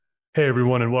Hey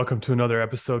everyone, and welcome to another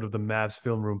episode of the Mavs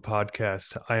Film Room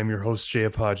podcast. I am your host, Jay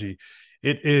Apaji.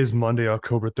 It is Monday,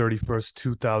 October 31st,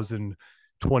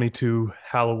 2022,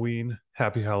 Halloween.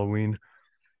 Happy Halloween.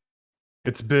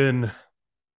 It's been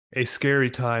a scary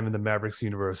time in the Mavericks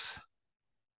universe.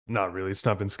 Not really, it's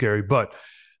not been scary, but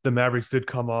the Mavericks did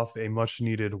come off a much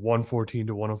needed 114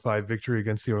 to 105 victory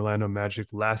against the Orlando Magic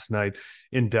last night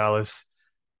in Dallas.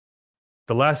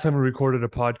 The last time we recorded a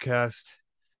podcast,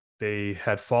 they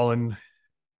had fallen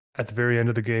at the very end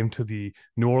of the game to the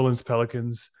New Orleans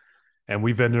Pelicans, and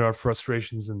we vented our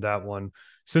frustrations in that one.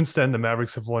 Since then, the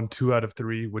Mavericks have won two out of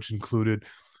three, which included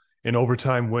an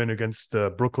overtime win against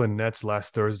the Brooklyn Nets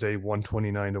last Thursday,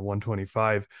 129 to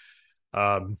 125.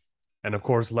 Um, and of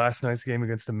course, last night's game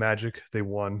against the Magic, they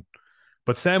won.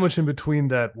 But sandwiched in between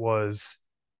that was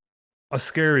a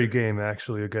scary game,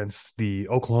 actually, against the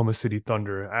Oklahoma City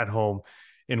Thunder at home,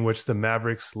 in which the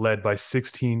Mavericks led by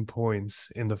 16 points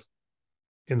in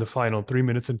the final 3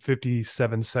 minutes and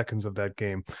 57 seconds of that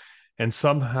game, and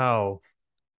somehow,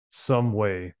 some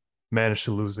way, managed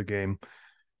to lose the game.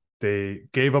 They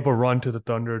gave up a run to the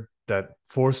Thunder that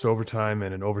forced overtime,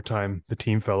 and in overtime, the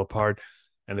team fell apart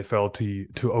and they fell to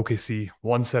OKC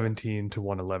 117 to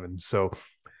 111. So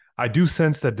I do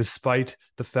sense that despite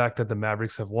the fact that the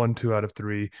Mavericks have won two out of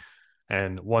three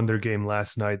and won their game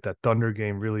last night, that Thunder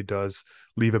game really does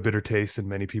leave a bitter taste in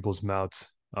many people's mouths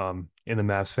in the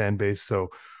Mavs fan base. So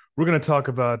we're going to talk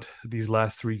about these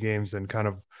last three games and kind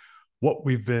of what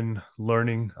we've been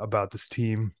learning about this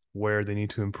team, where they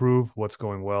need to improve, what's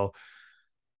going well.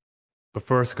 But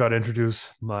first, got to introduce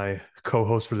my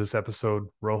co-host for this episode,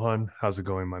 Rohan. How's it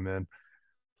going, my man?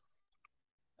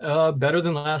 Better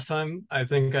than last time. I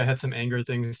think I had some anger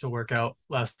things to work out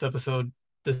last episode.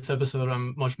 This episode,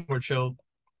 I'm much more chill.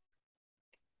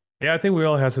 Yeah, I think we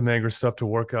all had some anger stuff to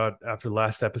work out after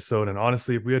last episode. And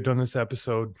honestly, if we had done this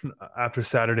episode after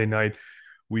Saturday night,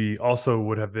 we also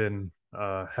would have been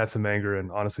had some anger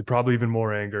and honestly probably even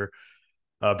more anger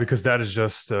because that is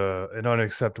just an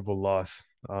unacceptable loss.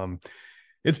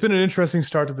 It's been an interesting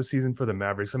start to the season for the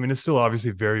Mavericks. I mean, it's still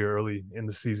obviously very early in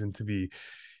the season to be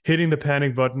hitting the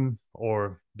panic button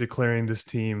or declaring this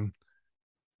team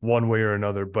one way or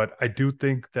another. But I do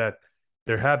think that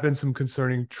there have been some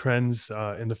concerning trends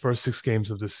in the first six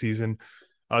games of the season.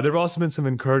 There have also been some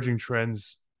encouraging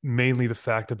trends, mainly the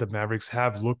fact that the Mavericks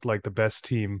have looked like the best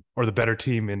team or the better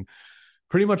team in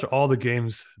pretty much all the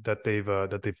games that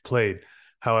they've played.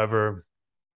 However,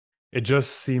 it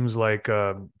just seems like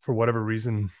for whatever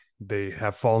reason they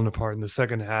have fallen apart in the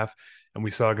second half, and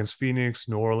we saw against Phoenix,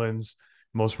 New Orleans,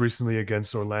 most recently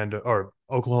against Orlando or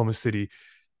Oklahoma City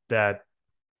that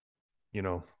you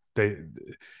know they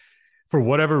for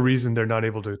whatever reason they're not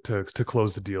able to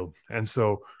close the deal. And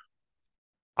so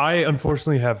I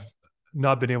unfortunately have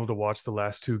not been able to watch the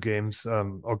last two games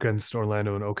against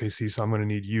Orlando and OKC. So I'm going to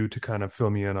need you to kind of fill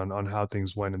me in on how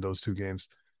things went in those two games.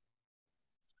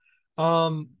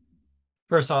 Um,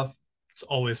 First off, it's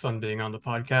always fun being on the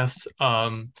podcast.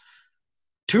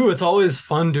 Two, it's always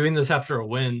fun doing this after a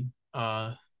win.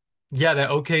 Yeah, that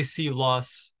OKC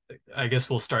loss, I guess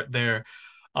we'll start there.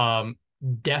 Um,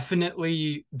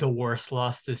 Definitely the worst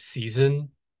loss this season,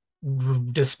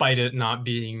 despite it not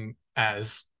being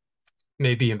as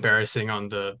maybe embarrassing on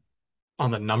the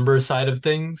numbers side of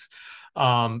things.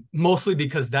 Mostly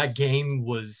because that game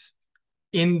was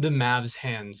in the Mavs'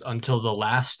 hands until the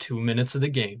last 2 minutes of the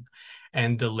game.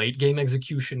 And the late game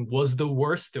execution was the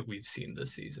worst that we've seen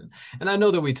this season. And I know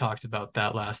that we talked about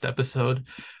that last episode.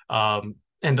 And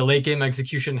the late game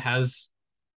execution has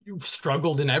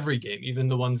struggled in every game, even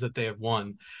the ones that they have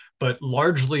won. But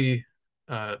largely,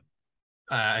 uh,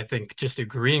 I think just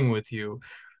agreeing with you,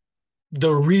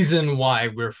 the reason why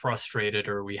we're frustrated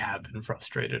or we have been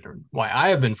frustrated or why I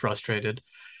have been frustrated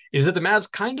is that the Mavs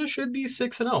kind of should be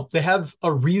 6-0. They have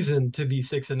a reason to be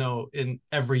 6-0 in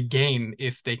every game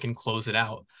if they can close it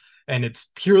out. And it's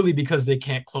purely because they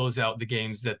can't close out the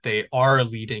games that they are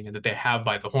leading and that they have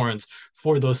by the horns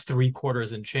for those three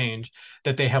quarters and change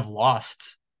that they have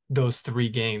lost those three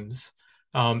games.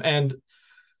 And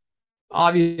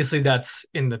obviously that's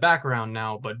in the background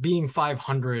now, but being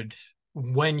 500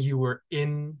 when you were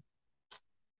in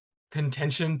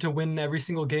contention to win every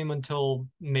single game until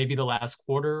maybe the last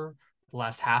quarter, the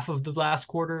last half of the last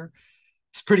quarter,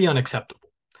 it's pretty unacceptable.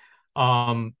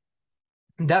 Um,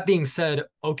 that being said,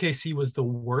 OKC was the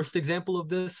worst example of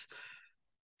this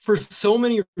for so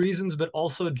many reasons, but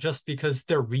also just because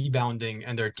their rebounding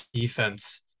and their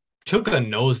defense took a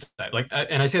nosedive. Like,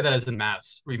 and I say that as in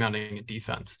Mavs rebounding and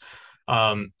defense.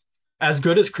 Um, as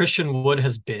good as Christian Wood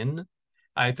has been,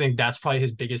 I think that's probably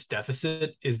his biggest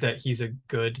deficit is that he's a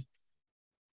good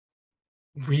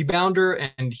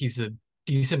rebounder and he's a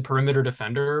decent perimeter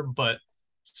defender, but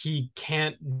he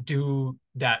can't do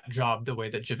that job the way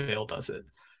that JaVale does it.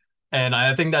 And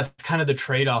I think that's kind of the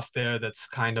trade-off there that's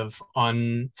kind of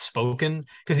unspoken.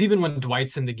 Because even when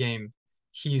Dwight's in the game,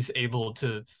 he's able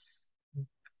to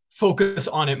focus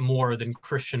on it more than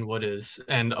Christian Wood is.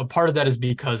 And a part of that is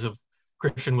because of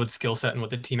Christian Wood's skill set and what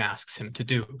the team asks him to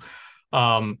do.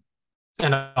 Um,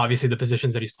 and obviously the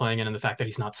positions that he's playing in and the fact that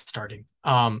he's not starting.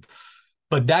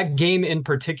 But that game in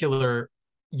particular,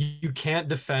 you can't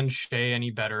defend Shea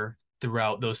any better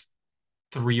throughout those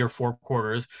 3 or 4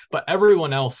 quarters. But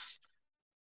everyone else,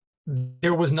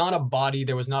 there was not a body,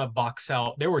 there was not a box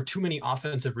out. There were too many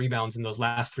offensive rebounds in those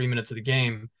last 3 minutes of the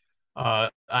game.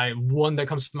 One that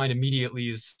comes to mind immediately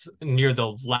is near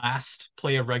the last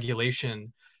play of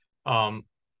regulation. Um,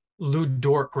 Lou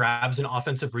Dort grabs an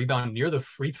offensive rebound near the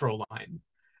free throw line.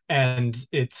 And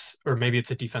or maybe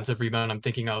it's a defensive rebound I'm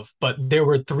thinking of, but there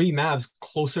were three Mavs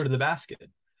closer to the basket.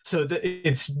 So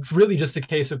it's really just a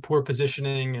case of poor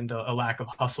positioning and a lack of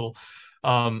hustle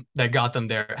that got them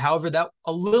there. However, that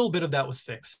a little bit of that was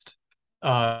fixed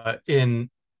in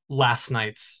last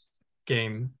night's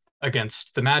game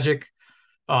against the Magic.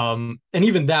 And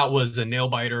even that was a nail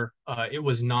biter. It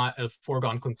was not a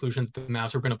foregone conclusion that the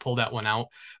Mavs were going to pull that one out,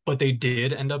 but they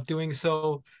did end up doing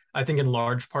so. I think in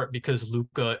large part because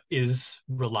Luka is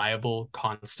reliable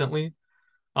constantly.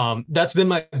 That's been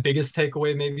my biggest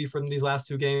takeaway maybe from these last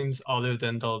two games, other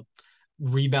than the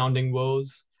rebounding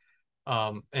woes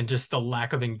and just the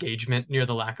lack of engagement near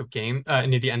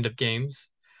near the end of games,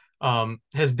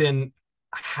 has been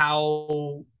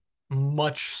how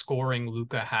much scoring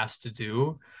Luka has to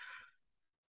do,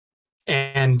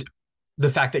 and the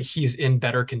fact that he's in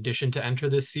better condition to enter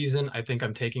this season, I think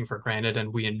I'm taking for granted,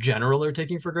 and we in general are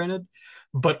taking for granted.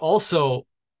 But also,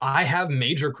 I have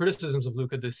major criticisms of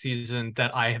Luka this season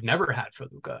that I have never had for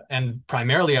Luka. And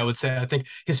primarily, I would say I think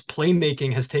his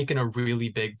playmaking has taken a really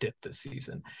big dip this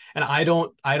season. And I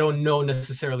don't know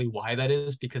necessarily why that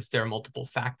is, because there are multiple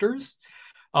factors.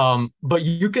 But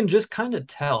you can just kind of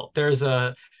tell. There's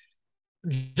a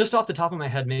just off the top of my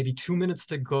head, maybe 2 minutes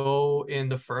to go in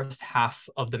the first half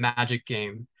of the Magic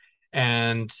game,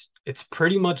 and it's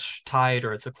pretty much tied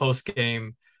or it's a close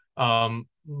game.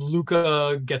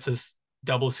 Luka gets a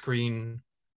double screen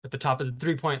at the top of the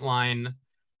 3 point line,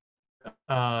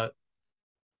 uh,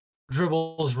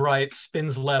 dribbles right,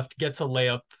 spins left, gets a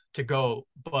layup to go.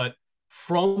 But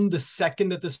from the second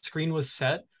that the screen was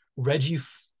set,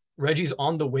 Reggie's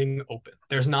on the wing open.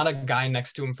 There's not a guy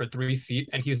next to him for 3 feet,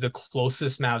 and he's the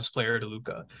closest Mavs player to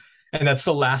Luka. And that's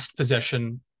the last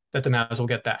possession that the Mavs will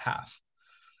get that half.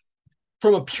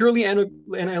 From a purely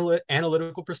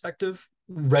analytical perspective,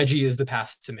 Reggie is the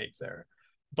pass to make there.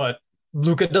 But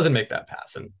Luka doesn't make that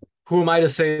pass. And who am I to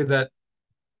say that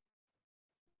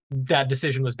that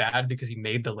decision was bad because he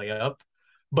made the layup?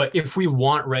 But if we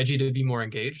want Reggie to be more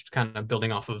engaged, kind of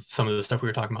building off of some of the stuff we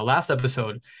were talking about last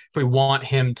episode, if we want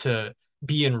him to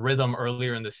be in rhythm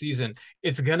earlier in the season,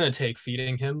 it's going to take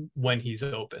feeding him when he's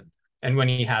open and when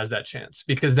he has that chance,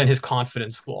 because then his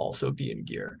confidence will also be in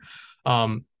gear.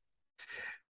 And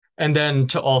then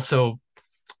to also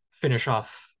finish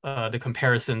off the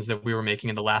comparisons that we were making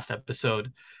in the last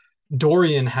episode,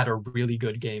 Dorian had a really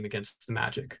good game against the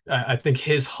Magic. I think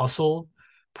his hustle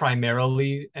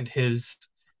primarily, and his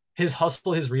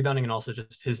hustle, his rebounding, and also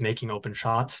just his making open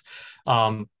shots.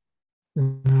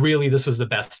 Really, this was the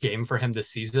best game for him this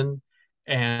season.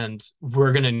 And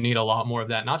we're going to need a lot more of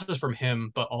that, not just from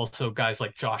him, but also guys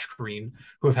like Josh Green,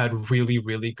 who have had really,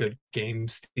 really good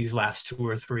games these last two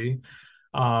or three,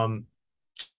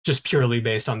 just purely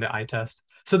based on the eye test.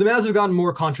 So the Mavs have gotten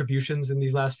more contributions in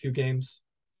these last few games.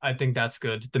 I think that's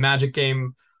good. The Magic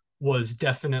game was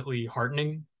definitely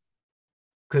heartening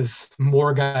because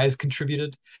more guys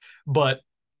contributed, but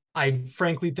I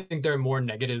frankly think there are more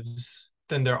negatives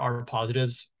than there are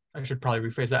positives. I should probably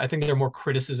rephrase that. I think there are more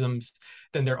criticisms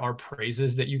than there are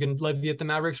praises that you can levy at the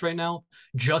Mavericks right now,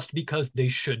 just because they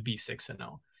should be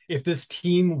 6-0. If this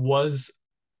team was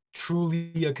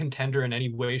truly a contender in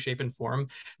any way, shape, and form,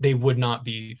 they would not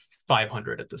be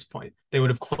 500 at this point. They would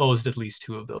have closed at least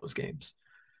two of those games.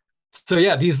 So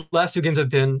yeah, these last two games have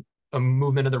been a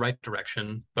movement in the right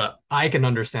direction, but I can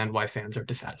understand why fans are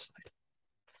dissatisfied.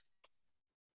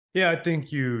 Yeah, I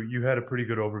think you had a pretty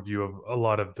good overview of a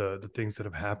lot of the things that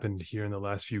have happened here in the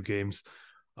last few games.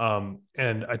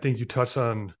 And I think you touched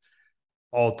on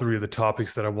all three of the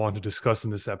topics that I want to discuss in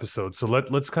this episode. So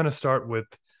let's kind of start with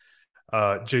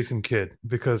Jason Kidd,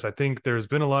 because I think there's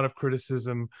been a lot of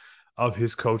criticism of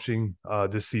his coaching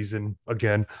this season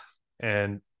again,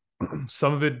 and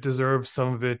some of it deserves,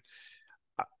 some of it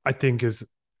I think is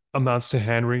amounts to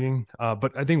hand wringing.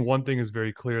 But I think one thing is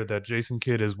very clear that Jason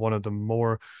Kidd is one of the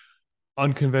more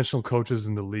unconventional coaches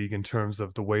in the league in terms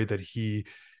of the way that he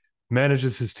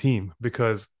manages his team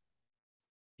because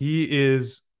he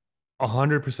is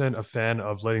 100% a fan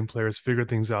of letting players figure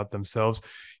things out themselves.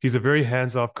 He's a very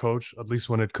hands-off coach, at least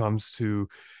when it comes to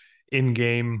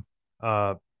in-game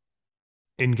uh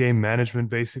in-game management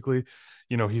basically.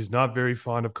 He's not very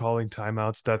fond of calling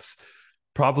timeouts. That's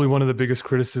probably one of the biggest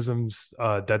criticisms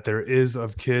that there is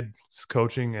of Kidd's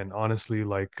coaching, and honestly,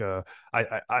 like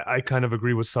I kind of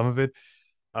agree with some of it.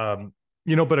 Um,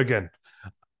 but again,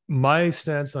 my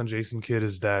stance on Jason Kidd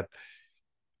is that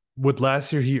with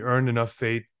last year, he earned enough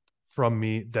faith from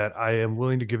me that I am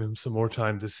willing to give him some more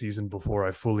time this season before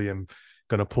I fully am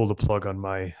going to pull the plug on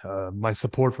my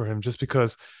support for him. Just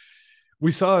because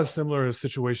we saw a similar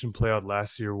situation play out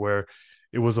last year, where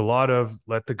it was a lot of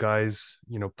let the guys,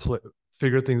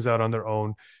 figure things out on their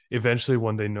own. Eventually,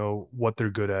 when they know what they're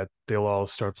good at, they'll all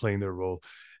start playing their role.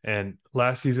 And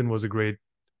last season was a great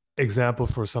example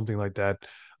for something like that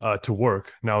to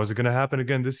work. Now, is it going to happen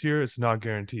again this year? It's not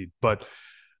guaranteed, but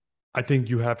I think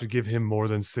you have to give him more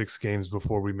than 6 games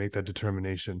before we make that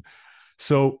determination.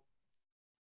 So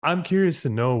I'm curious to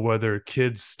know whether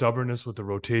Kidd's stubbornness with the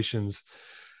rotations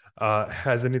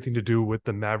has anything to do with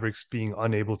the Mavericks being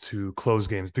unable to close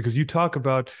games. Because you talk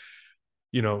about,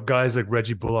 guys like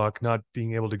Reggie Bullock not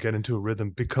being able to get into a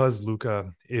rhythm because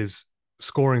Luka is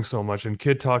scoring so much. And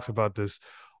Kidd talks about this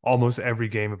almost every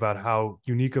game about how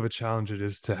unique of a challenge it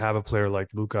is to have a player like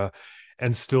Luka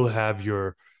and still have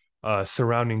your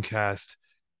surrounding cast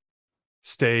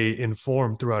stay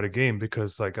informed throughout a game.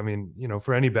 Because, like, I mean,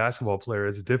 for any basketball player,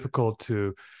 it's difficult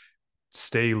to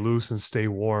stay loose and stay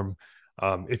warm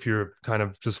if you're kind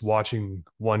of just watching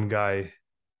one guy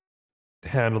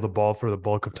handle the ball for the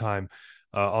bulk of time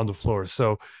on the floor.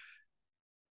 So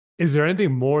is there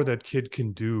anything more that Kidd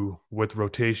can do with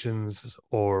rotations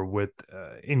or with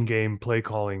in-game play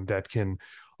calling that can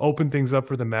open things up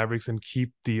for the Mavericks and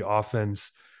keep the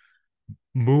offense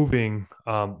moving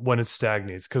when it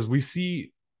stagnates? Because we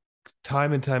see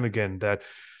time and time again that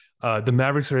the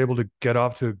Mavericks are able to get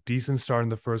off to a decent start in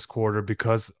the first quarter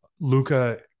because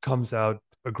Luka comes out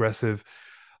aggressive.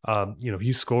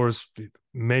 He scores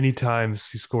many times.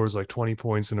 He scores like 20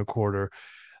 points in a quarter.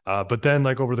 But then,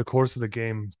 like, over the course of the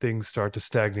game, things start to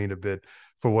stagnate a bit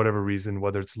for whatever reason,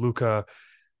 whether it's Luka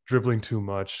dribbling too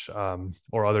much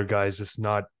or other guys just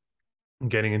not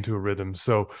getting into a rhythm.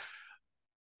 So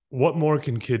what more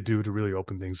can Kidd do to really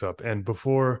open things up? And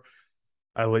before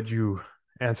I let you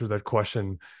answer that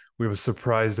question, we have a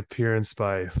surprise appearance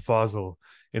by Fazil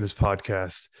in this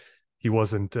podcast. He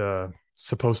wasn't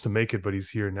supposed to make it, but he's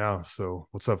here now. So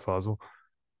what's up, Fazil?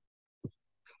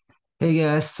 Hey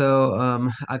guys, so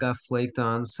I got flaked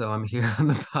on, so I'm here on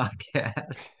the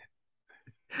podcast.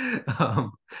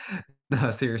 Um no,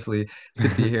 seriously, it's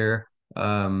good to be here.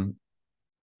 Um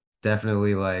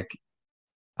Definitely like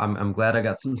I'm glad I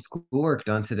got some schoolwork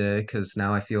done today because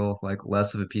now I feel like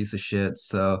less of a piece of shit.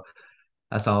 So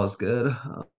that's always good.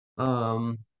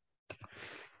 Um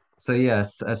so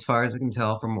yes, as far as I can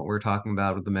tell from what we're talking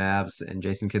about with the Mavs and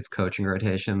Jason Kidd's coaching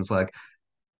rotations, like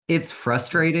it's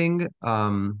frustrating.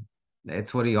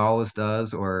 It's what he always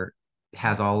does or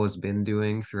has always been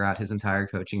doing throughout his entire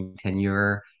coaching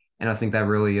tenure. And I think that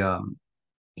really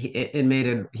he made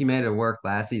it work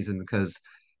last season because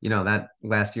that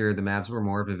last year the Mavs were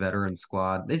more of a veteran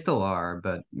squad. They still are,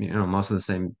 but most of the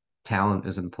same talent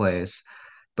is in place.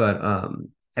 But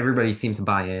everybody seemed to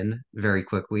buy in very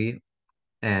quickly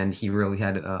and he really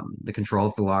had the control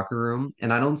of the locker room.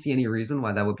 And I don't see any reason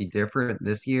why that would be different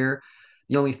this year.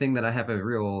 The only thing that I have a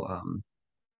real,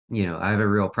 I have a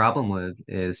real problem with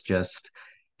is just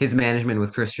his management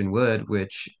with Christian Wood,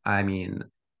 which I mean,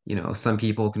 some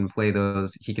people can play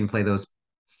those, he can play those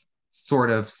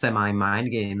sort of semi mind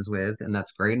games with, and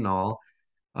that's great and all.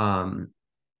 Um,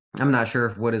 I'm not sure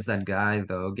if Wood is that guy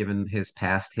though, given his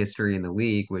past history in the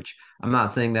league, which I'm not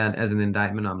saying that as an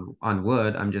indictment on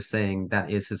Wood. I'm just saying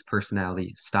that is his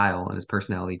personality style and his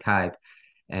personality type.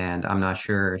 And I'm not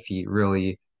sure if he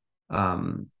really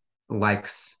um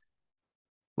likes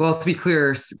well, to be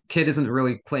clear, Kidd isn't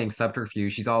really playing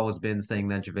subterfuge. She's always been saying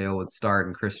that JaVale would start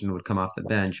and Christian would come off the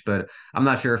bench, but I'm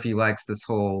not sure if he likes this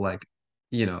whole like,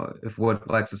 if Wood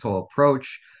likes this whole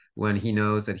approach when he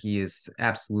knows that he is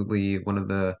absolutely one of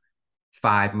the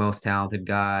five most talented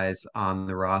guys on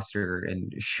the roster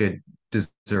and should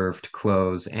deserve to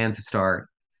close and to start,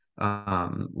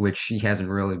 which he hasn't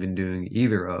really been doing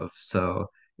either of. So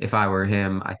if I were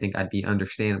him, I think I'd be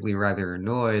understandably rather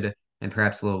annoyed and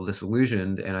perhaps a little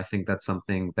disillusioned. And I think that's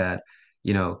something that,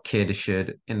 Kidd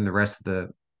should, and the rest of the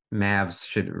Mavs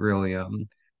should really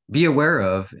be aware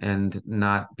of and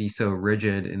not be so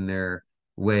rigid in their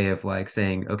way of like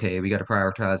saying, okay, we got to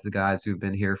prioritize the guys who've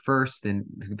been here first and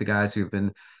the guys who've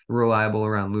been reliable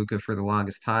around Luka for the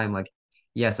longest time. Like,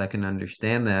 yes, I can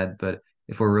understand that, but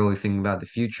if we're really thinking about the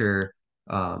future,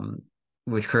 um,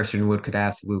 which Christian Wood could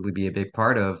absolutely be a big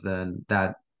part of, then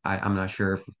I'm not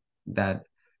sure if that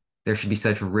there should be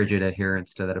such rigid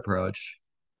adherence to that approach.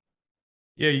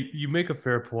 Yeah, you make a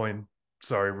fair point.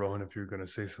 Sorry, Rohan, if you're going to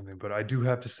say something, but I do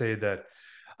have to say that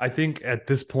I think at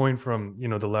this point from,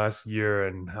 the last year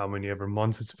and how many ever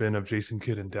months it's been of Jason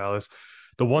Kidd in Dallas,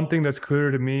 the one thing that's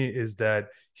clear to me is that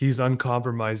he's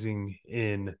uncompromising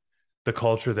in the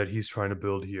culture that he's trying to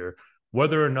build here.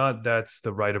 Whether or not that's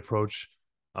the right approach,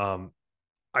 um,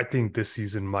 I think this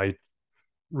season might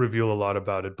reveal a lot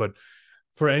about it. But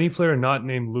for any player not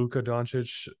named Luka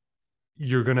Doncic,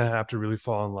 you're gonna have to really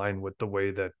fall in line with the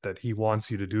way that he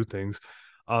wants you to do things.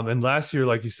 And last year,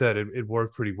 like you said, it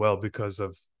worked pretty well because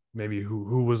of maybe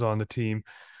who was on the team,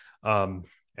 um,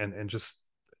 and just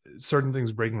certain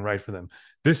things breaking right for them.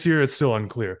 This year, it's still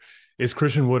unclear. Is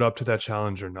Christian Wood up to that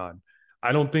challenge or not?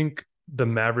 I don't think the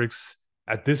Mavericks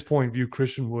at this point view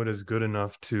Christian Wood as good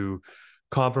enough to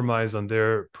compromise on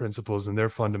their principles and their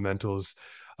fundamentals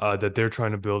that they're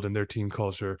trying to build in their team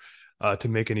culture to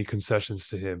make any concessions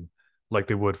to him like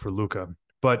they would for Luka.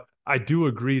 But I do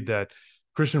agree that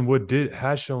Christian Wood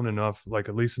has shown enough, like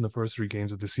at least in the first 3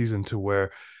 games of the season, to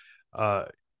where uh,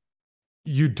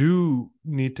 you do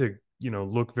need to,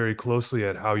 look very closely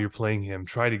at how you're playing him.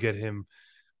 Try to get him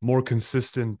more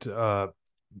consistent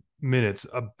minutes,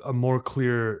 a more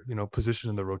clear, position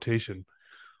in the rotation.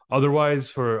 Otherwise,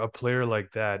 for a player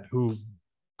like that who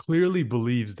clearly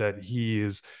believes that he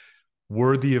is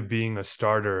worthy of being a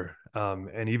starter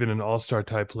and even an all-star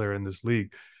type player in this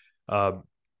league, uh,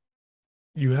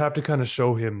 you have to kind of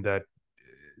show him that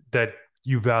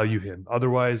you value him.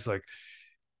 Otherwise, like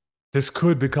this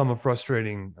could become a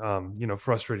frustrating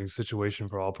situation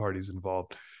for all parties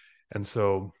involved. And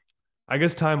so I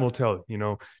guess time will tell.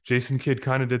 Jason Kidd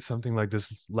kind of did something like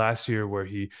this last year where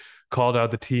he called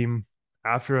out the team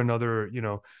after another,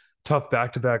 tough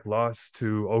back-to-back loss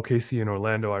to OKC and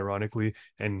Orlando, ironically.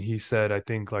 And he said, I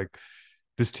think like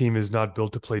this team is not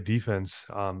built to play defense.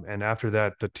 And after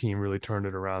that, the team really turned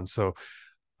it around. So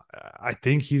I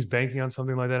think he's banking on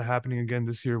something like that happening again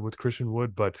this year with Christian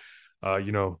Wood. But,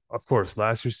 of course,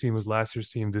 last year's team was last year's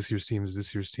team. This year's team is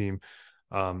this year's team.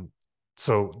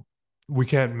 So we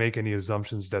can't make any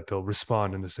assumptions that they'll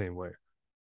respond in the same way.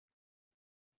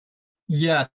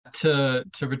 Yeah, to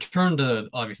return to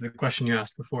obviously the question you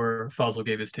asked before Fazal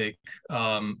gave his take.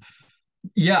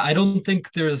 Yeah, I don't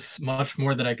think there's much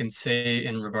more that I can say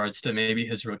in regards to maybe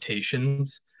his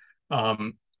rotations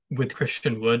with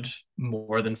Christian Wood,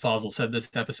 more than Fazal said this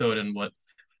episode and what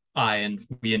I and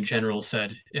we in general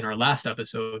said in our last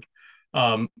episode.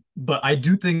 But I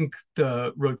do think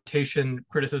the rotation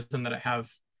criticism that I have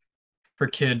for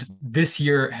Kidd this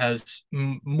year has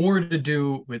more to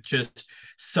do with just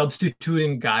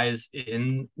substituting guys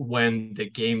in when the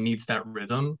game needs that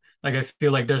rhythm. Like I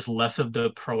feel like there's less of the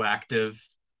proactive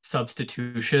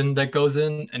substitution that goes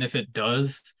in, and if it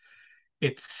does,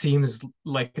 it seems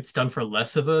like it's done for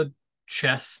less of a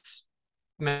chess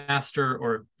master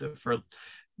or for,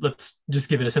 let's just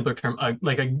give it a simpler term,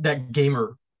 that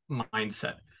gamer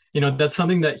mindset. That's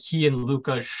something that he and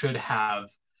Luka should have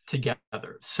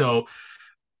together. So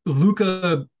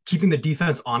Luka keeping the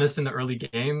defense honest in the early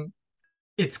game,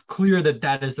 it's clear that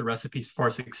that is the recipe for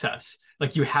success.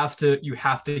 Like you have to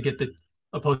get the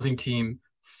opposing team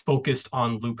focused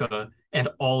on Luka and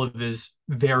all of his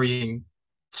varying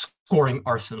scoring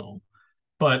arsenal.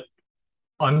 But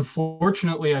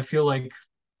unfortunately, I feel like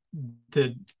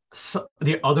the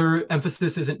other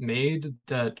emphasis isn't made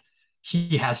that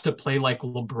he has to play like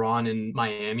LeBron in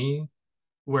Miami,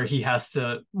 where he has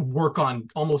to work on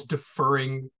almost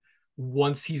deferring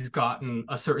once he's gotten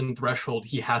a certain threshold.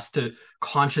 He has to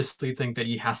consciously think that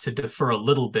he has to defer a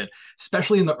little bit,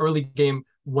 especially in the early game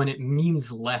when it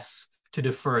means less to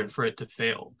defer and for it to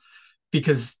fail.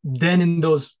 Because then in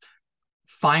those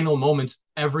final moments,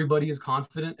 everybody is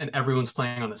confident and everyone's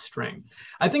playing on a string.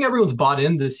 I think everyone's bought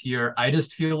in this year. I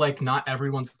just feel like not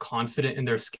everyone's confident in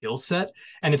their skill set.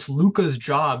 And it's Luka's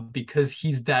job, because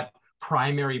he's that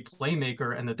primary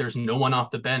playmaker and that there's no one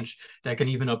off the bench that can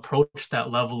even approach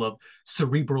that level of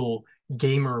cerebral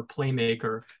gamer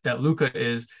playmaker that Luka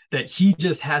is, that he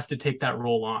just has to take that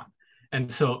role on.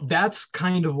 And so that's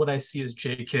kind of what I see as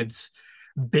J Kidd's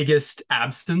biggest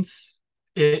absence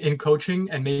in coaching.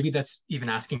 And maybe that's even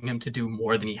asking him to do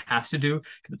more than he has to do,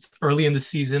 because it's early in the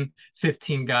season,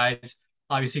 15 guys.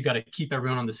 Obviously, you got to keep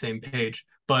everyone on the same page.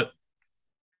 But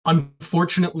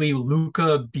unfortunately,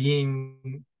 Luka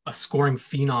being a scoring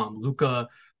phenom, Luka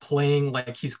playing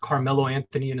like he's Carmelo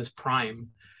Anthony in his prime,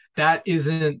 that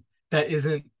isn't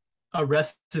a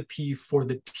recipe for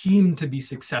the team to be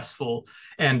successful.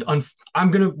 And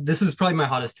this is probably my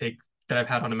hottest take that I've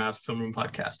had on a Mavs Film Room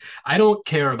podcast. I don't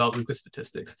care about Luka's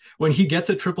statistics. When he gets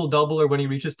a triple double or when he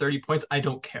reaches 30 points, I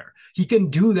don't care. He can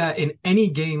do that in any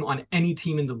game on any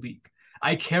team in the league.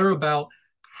 I care about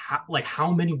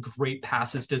how many great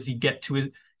passes does he get to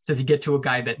a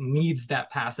guy that needs that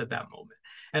pass at that moment.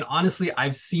 And honestly,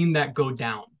 I've seen that go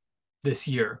down this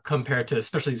year compared to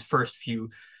especially his first few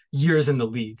years in the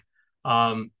league.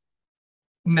 Now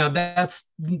that's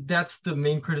the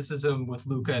main criticism with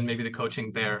Luka and maybe the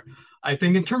coaching there. I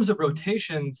think in terms of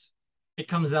rotations, it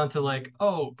comes down to like,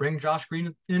 oh, bring Josh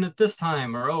Green in at this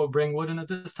time, or oh, bring Wood in at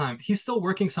this time. He's still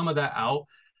working some of that out,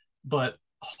 but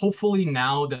hopefully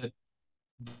now that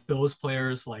those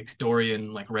players like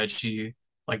Dorian, like Reggie,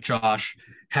 like Josh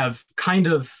have kind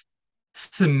of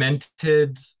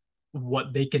cemented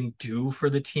what they can do for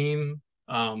the team.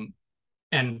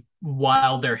 And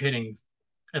while they're hitting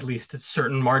at least a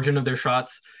certain margin of their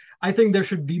shots, I think there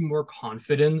should be more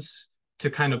confidence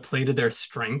to kind of play to their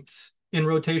strengths in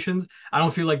rotations. I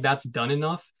don't feel like that's done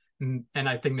enough. And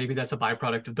I think maybe that's a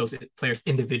byproduct of those players'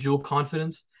 individual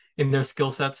confidence in their skill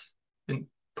sets and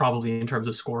probably in terms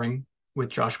of scoring with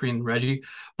Josh Green and Reggie.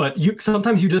 But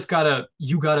sometimes you just gotta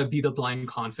be the blind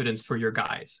confidence for your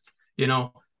guys, you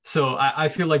know? So I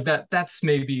feel like that's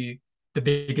maybe the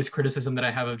biggest criticism that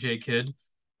I have of Jay Kidd.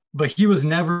 But he was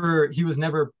never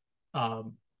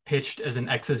pitched as an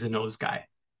X's and O's guy,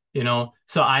 you know?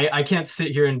 So I can't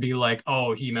sit here and be like,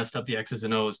 oh, he messed up the X's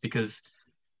and O's, because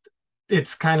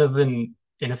it's kind of an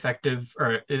ineffective,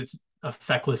 or it's a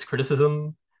feckless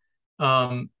criticism.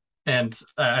 And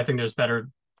I think there's better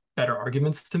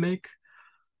arguments to make.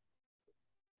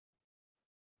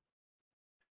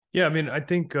 Yeah, I mean, I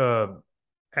think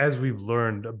as we've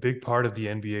learned, a big part of the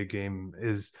NBA game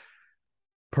is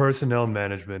personnel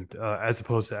management as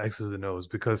opposed to X's and O's.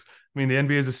 Because I mean, the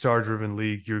NBA is a star-driven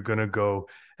league. You're gonna go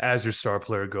as your star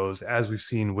player goes, as we've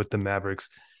seen with the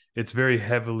Mavericks. It's very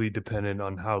heavily dependent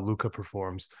on how Luka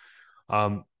performs.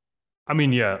 I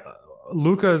mean, yeah,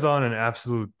 Luka is on an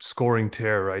absolute scoring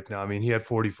tear right now. I mean, he had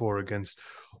 44 against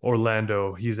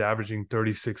Orlando. He's averaging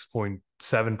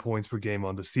 36.7 points per game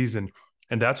on the season,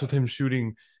 and that's with him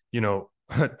shooting,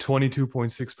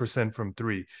 22.6% from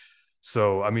three.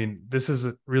 So, I mean, this is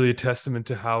really a testament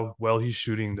to how well he's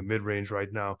shooting the mid range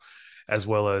right now, as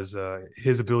well as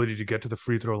his ability to get to the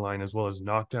free throw line, as well as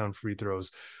knock down free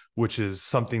throws, which is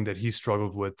something that he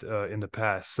struggled with in the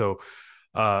past. So,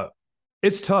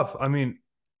 it's tough. I mean,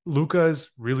 Luka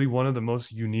is really one of the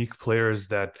most unique players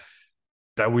that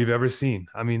we've ever seen.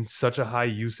 I mean, such a high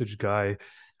usage guy.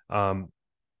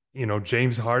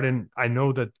 James Harden, I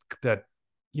know that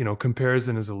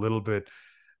comparison is a little bit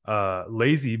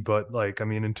lazy, but like, I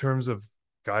mean, in terms of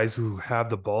guys who have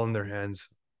the ball in their hands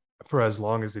for as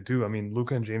long as they do, I mean,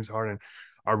 Luka and James Harden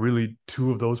are really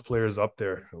two of those players up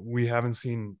there. We haven't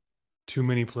seen too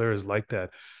many players like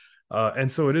that.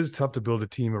 And so it is tough to build a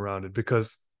team around it,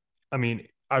 because I mean,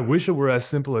 I wish it were as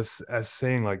simple as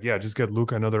saying like, yeah, just get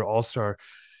Luka another all-star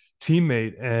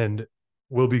teammate and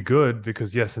we'll be good,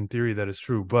 because yes, in theory that is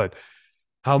true, but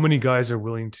how many guys are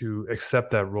willing to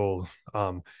accept that role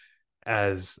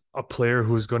as a player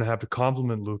who is going to have to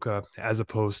complement Luka as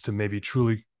opposed to maybe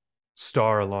truly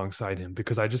star alongside him?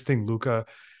 Because I just think Luka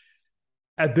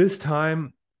at this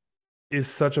time is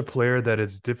such a player that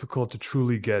it's difficult to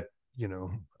truly get,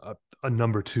 a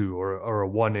number two or a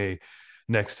 1A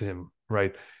next to him,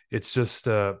 right? It's just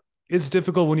it's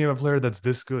difficult when you have a player that's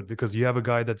this good, because you have a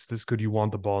guy that's this good, you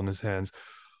want the ball in his hands,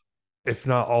 if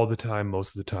not all the time,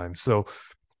 most of the time. So,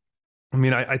 I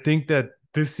mean, I think that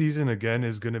this season again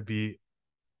is going to be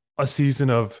a season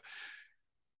of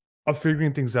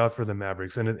figuring things out for the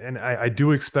Mavericks, and I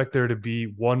do expect there to be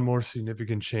one more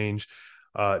significant change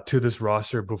to this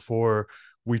roster before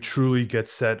we truly get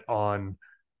set on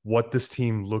what this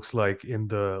team looks like in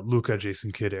the Luka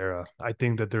Jason Kidd era. I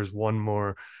think that there's one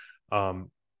more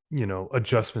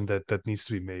adjustment that needs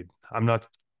to be made.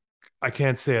 I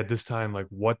can't say at this time like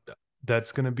what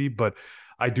that's going to be, but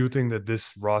I do think that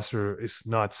this roster is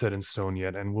not set in stone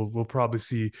yet, and we'll probably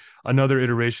see another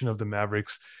iteration of the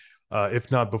Mavericks, if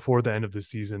not before the end of the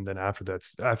season, then after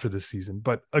this season.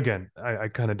 But again, I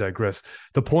kind of digress.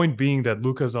 The point being that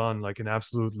Luka's on like an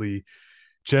absolutely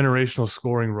generational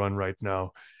scoring run right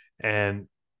now, and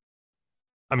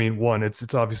I mean, one,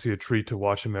 it's obviously a treat to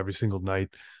watch him every single night,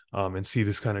 and see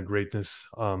this kind of greatness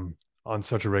on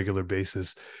such a regular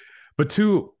basis. But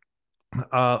two,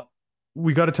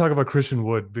 we got to talk about Christian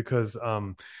Wood because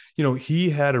he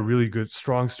had a really good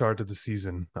strong start to the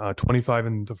season. 25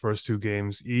 in the first two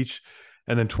games each,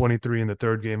 and then 23 in the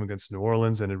third game against New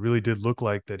Orleans, and it really did look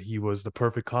like that he was the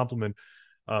perfect complement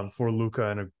for Luka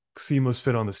and a seamless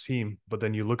fit on this team. But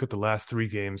then you look at the last three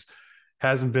games,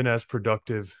 hasn't been as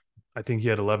productive. I think he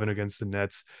had 11 against the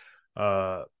Nets.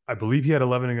 I believe he had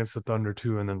 11 against the Thunder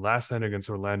too, and then last night against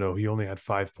Orlando, he only had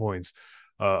 5 points.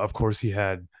 Of course, he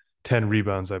had 10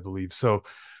 rebounds, I believe. So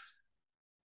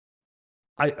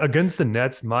I against the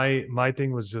Nets, my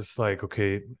thing was just like,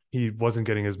 okay, he wasn't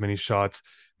getting as many shots,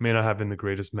 may not have been the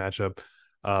greatest matchup.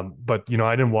 But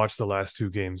I didn't watch the last two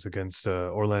games against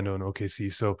Orlando and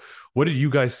OKC. So what did you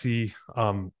guys see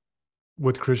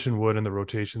with Christian Wood and the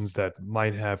rotations that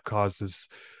might have caused this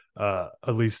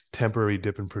at least temporary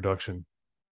dip in production?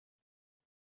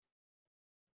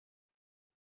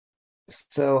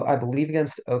 So I believe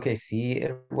against OKC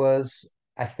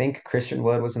I think Christian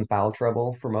Wood was in foul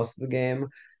trouble for most of the game.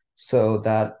 So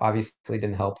that obviously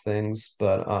didn't help things.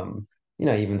 But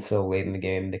even so late in the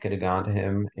game, they could have gone to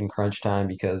him in crunch time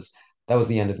because that was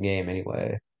the end of the game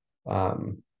anyway.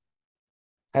 Um,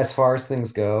 as far as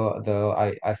things go, though,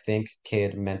 I think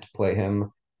Cade meant to play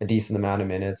him a decent amount of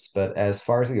minutes, but as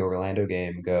far as the Orlando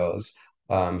game goes,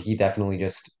 he definitely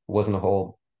just wasn't a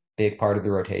whole big part of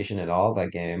the rotation at all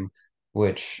that game,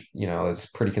 which, is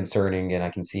pretty concerning, and I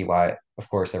can see why, of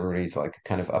course, everybody's like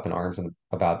kind of up in arms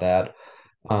about that.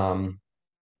 Um,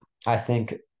 I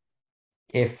think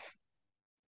if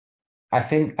I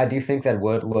do think that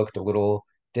Wood looked a little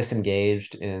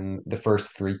disengaged in the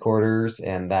first three quarters,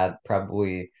 and that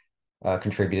probably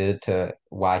contributed to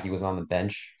why he was on the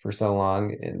bench for so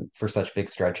long and for such big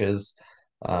stretches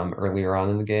earlier on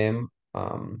in the game.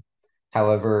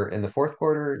 However, in the fourth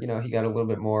quarter, he got a little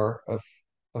bit more of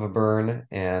a burn,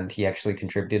 and he actually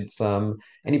contributed some,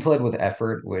 and he played with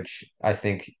effort, which I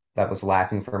think that was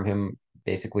lacking from him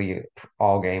basically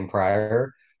all game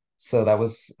prior. So that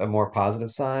was a more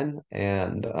positive sign,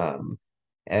 and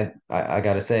I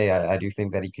gotta say, I do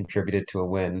think that he contributed to a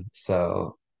win.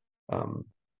 So um,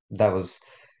 that was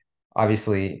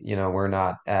obviously, we're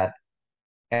not at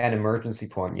an emergency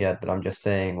point yet, but I'm just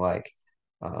saying, like,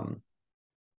 um,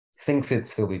 things could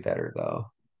still be better, though.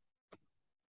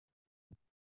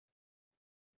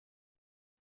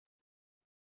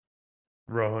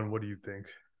 Rohan, what do you think?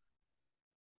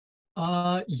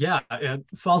 Yeah,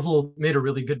 Fazal made a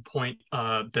really good point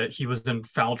that he was in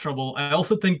foul trouble. I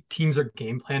also think teams are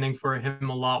game planning for him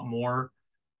a lot more.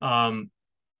 Um,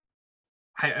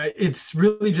 it's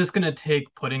really just going to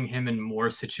take putting him in more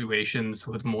situations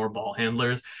with more ball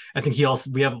handlers. I think we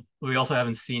also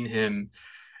haven't seen him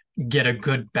get a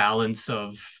good balance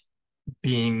of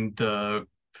being the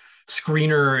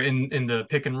screener in the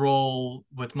pick and roll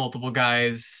with multiple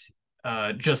guys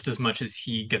just as much as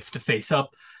he gets to face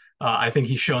up. I think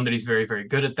he's shown that he's very, very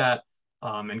good at that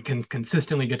and can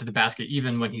consistently get to the basket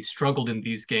even when he struggled in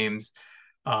these games,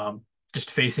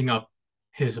 just facing up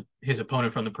his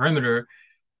opponent from the perimeter.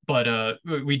 But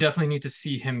we definitely need to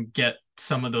see him get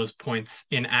some of those points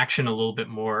in action a little bit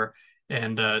more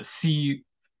and see.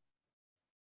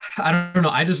 I don't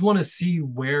know. I just want to see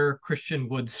where Christian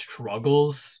Wood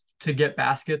struggles to get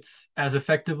baskets as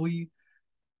effectively,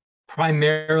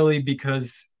 primarily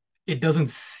because it doesn't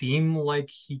seem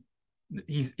like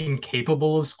he's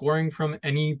incapable of scoring from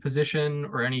any position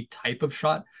or any type of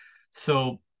shot.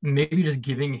 So maybe just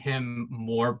giving him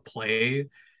more play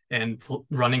and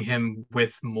running him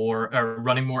with more or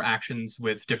running more actions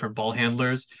with different ball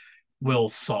handlers will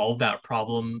solve that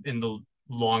problem in the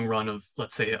long run of,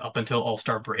 let's say, up until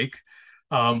All-Star break.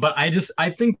 But I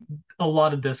think a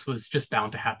lot of this was just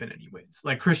bound to happen anyways.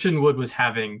 Like Christian Wood was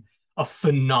having a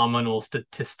phenomenal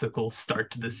statistical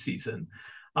start to this season.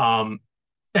 Um,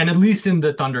 and at least in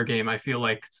the Thunder game, I feel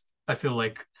like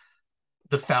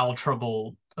the foul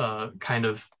trouble kind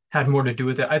of had more to do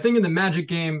with it. I think in the Magic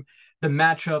game, the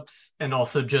matchups and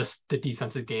also just the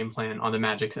defensive game plan on the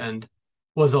Magic's end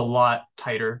was a lot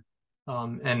tighter.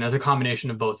 And as a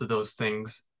combination of both of those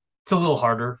things, it's a little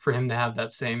harder for him to have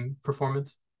that same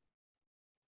performance.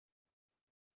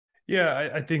 Yeah,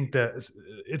 I think that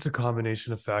it's a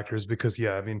combination of factors because,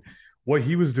 yeah, I mean, what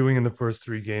he was doing in the first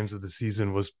three games of the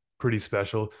season was pretty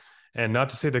special. And not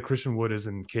to say that Christian Wood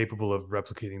isn't capable of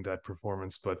replicating that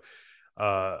performance, but,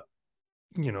 uh,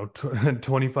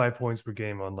 25 points per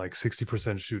game on like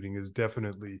 60% shooting is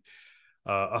definitely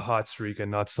a hot streak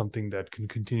and not something that can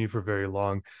continue for very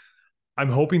long. I'm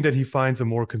hoping that he finds a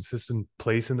more consistent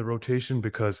place in the rotation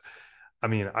because, I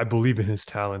mean, I believe in his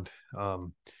talent.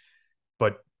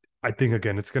 But I think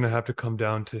again, it's going to have to come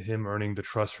down to him earning the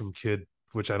trust from Kidd,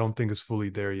 which I don't think is fully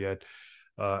there yet.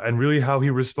 And really how he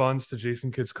responds to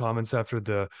Jason Kidd's comments after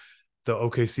the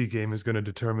OKC game is going to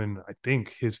determine, I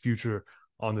think, his future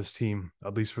on this team,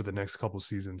 at least for the next couple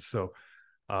seasons. So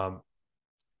I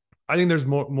think there's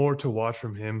more to watch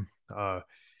from him.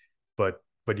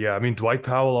 But yeah, I mean, Dwight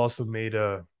Powell also made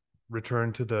a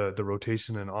return to the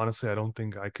rotation, and honestly, I don't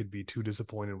think I could be too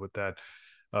disappointed with that.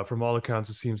 From all accounts,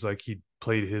 it seems like he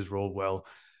played his role well,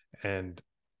 and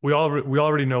we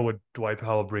already know what Dwight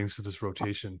Powell brings to this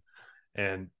rotation,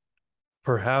 and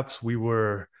perhaps we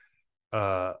were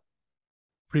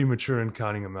premature in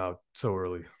counting him out so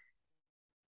early.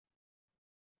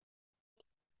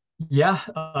 Yeah,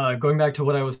 going back to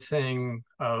what I was saying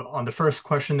on the first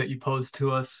question that you posed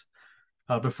to us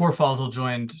before Fazal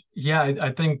joined, yeah,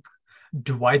 I think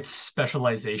Dwight's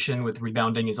specialization with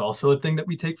rebounding is also a thing that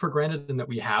we take for granted and that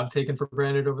we have taken for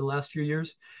granted over the last few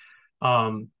years.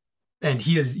 And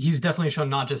he's definitely shown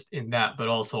not just in that, but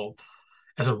also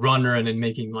as a runner and in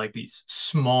making like these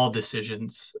small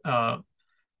decisions. I've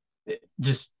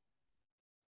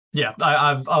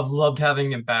loved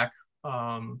having him back.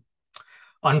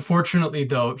 Unfortunately,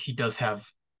 though, he does have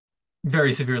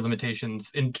very severe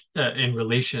limitations in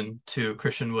relation to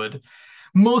Christian Wood,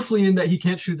 mostly in that he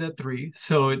can't shoot that three.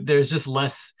 So there's just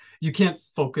less. You can't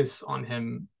focus on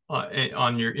him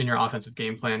in your offensive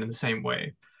game plan in the same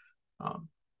way.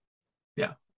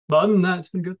 Yeah, but other than that, it's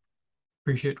been good.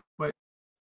 Appreciate it.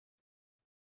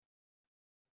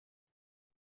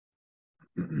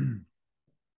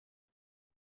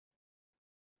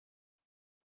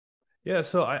 Yeah,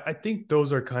 so I think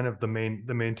those are kind of the main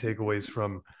takeaways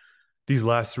from these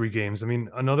last three games. I mean,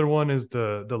 another one is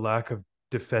the lack of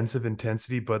defensive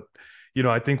intensity, but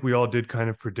I think we all did kind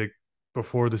of predict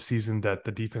before the season that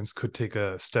the defense could take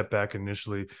a step back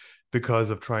initially because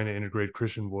of trying to integrate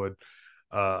Christian Wood.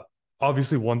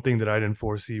 Obviously, one thing that I didn't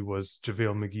foresee was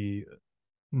JaVale McGee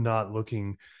not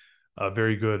looking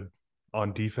very good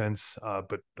on defense,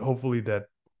 but hopefully that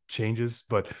changes.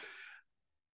 But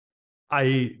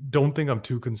I don't think I'm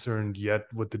too concerned yet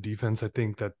with the defense. I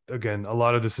think that, again, a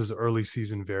lot of this is early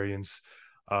season variance.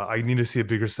 I need to see a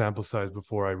bigger sample size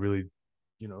before I really,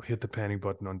 hit the panic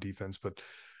button on defense. But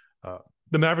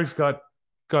the Mavericks got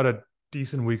a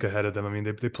decent week ahead of them. I mean,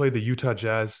 they play the Utah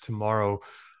Jazz tomorrow,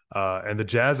 and the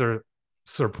Jazz are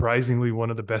surprisingly one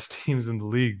of the best teams in the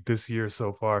league this year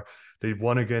so far. They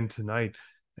won again tonight,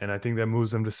 and I think that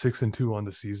moves them to 6-2 on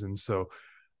the season. So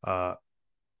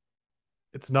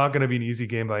it's not going to be an easy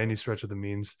game by any stretch of the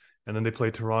means. And then they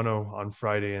play Toronto on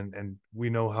Friday, and we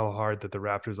know how hard that the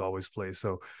Raptors always play.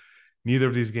 So neither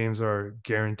of these games are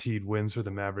guaranteed wins for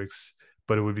the Mavericks,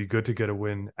 but it would be good to get a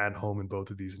win at home in both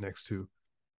of these next two.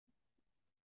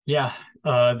 Yeah,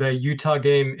 the Utah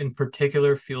game in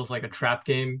particular feels like a trap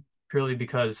game purely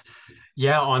because,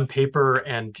 yeah, on paper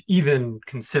and even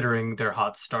considering their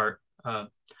hot start,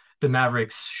 the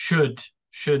Mavericks should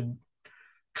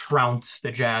trounce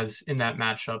the Jazz in that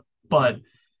matchup. But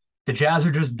the Jazz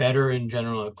are just better in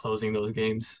general at closing those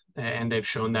games, and they've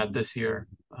shown that this year,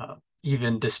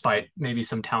 even despite maybe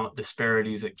some talent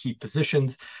disparities at key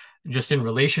positions, just in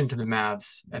relation to the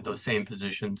Mavs at those same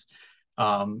positions.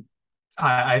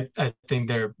 I think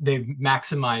they've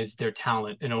maximized their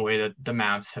talent in a way that the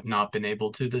Mavs have not been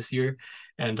able to this year,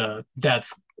 and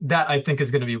that I think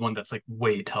is going to be one that's like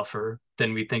way tougher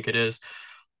than we think it is.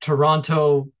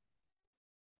 Toronto,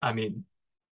 I mean,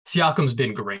 Siakam's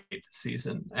been great this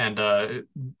season, and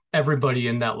everybody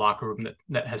in that locker room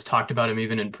that has talked about him,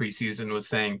 even in preseason, was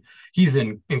saying he's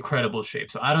in incredible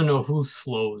shape. So I don't know who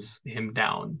slows him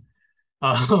down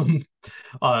on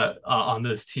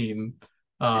this team.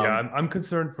 Yeah, I'm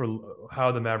concerned for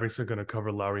how the Mavericks are going to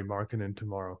cover Lauri Markkanen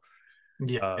tomorrow.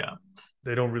 Yeah,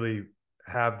 they don't really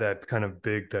have that kind of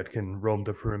big that can roam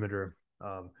the perimeter.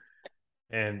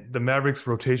 And the Mavericks'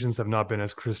 rotations have not been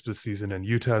as crisp this season, and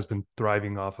Utah has been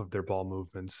thriving off of their ball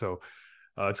movement. So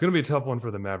it's going to be a tough one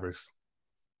for the Mavericks.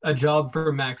 A job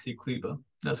for Maxi Kleber.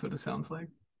 That's what it sounds like.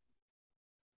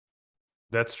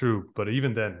 That's true. But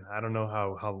even then, I don't know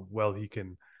how well he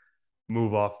can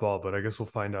move off ball, but I guess we'll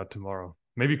find out tomorrow.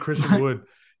 Maybe Christian Wood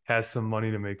has some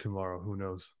money to make tomorrow. Who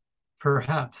knows?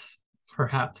 Perhaps.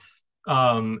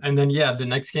 And then, yeah, the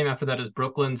next game after that is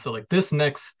Brooklyn. So like these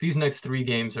next three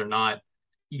games are not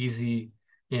easy,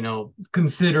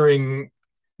 considering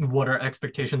what our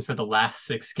expectations for the last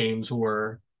 6 games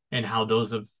were and how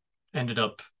those have ended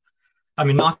up. I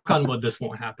mean, knock on wood, this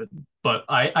won't happen, but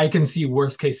I can see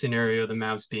worst case scenario, the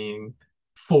Mavs being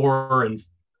 4-5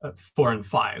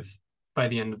 by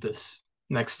the end of this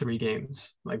next 3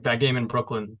 games. Like that game in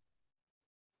Brooklyn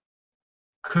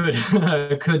could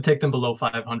take them below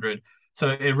 500. So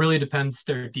it really depends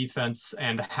their defense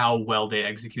and how well they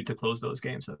execute to close those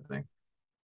games, I think.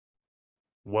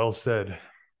 Well said.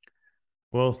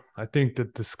 Well, I think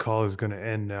that this call is going to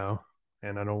end now,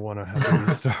 and I don't want to have to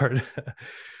restart.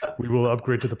 We will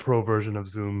upgrade to the pro version of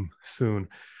Zoom soon.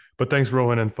 But thanks,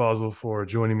 Rohan and Fazil, for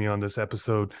joining me on this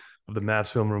episode of the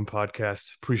Mavs Film Room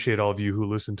podcast. Appreciate all of you who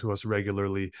listen to us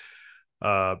regularly.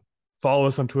 Follow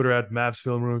us on Twitter at Mavs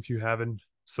Film Room if you haven't.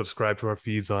 Subscribe to our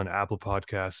feeds on Apple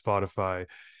Podcasts, Spotify,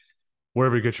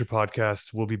 wherever you get your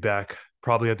podcasts. We'll be back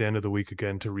probably at the end of the week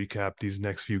again to recap these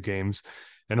next few games.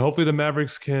 And hopefully the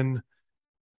Mavericks can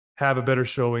have a better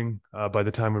showing by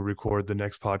the time we record the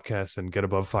next podcast and get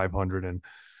above 500 and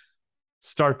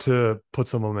start to put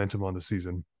some momentum on the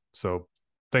season. So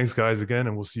thanks, guys, again,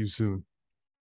 and we'll see you soon.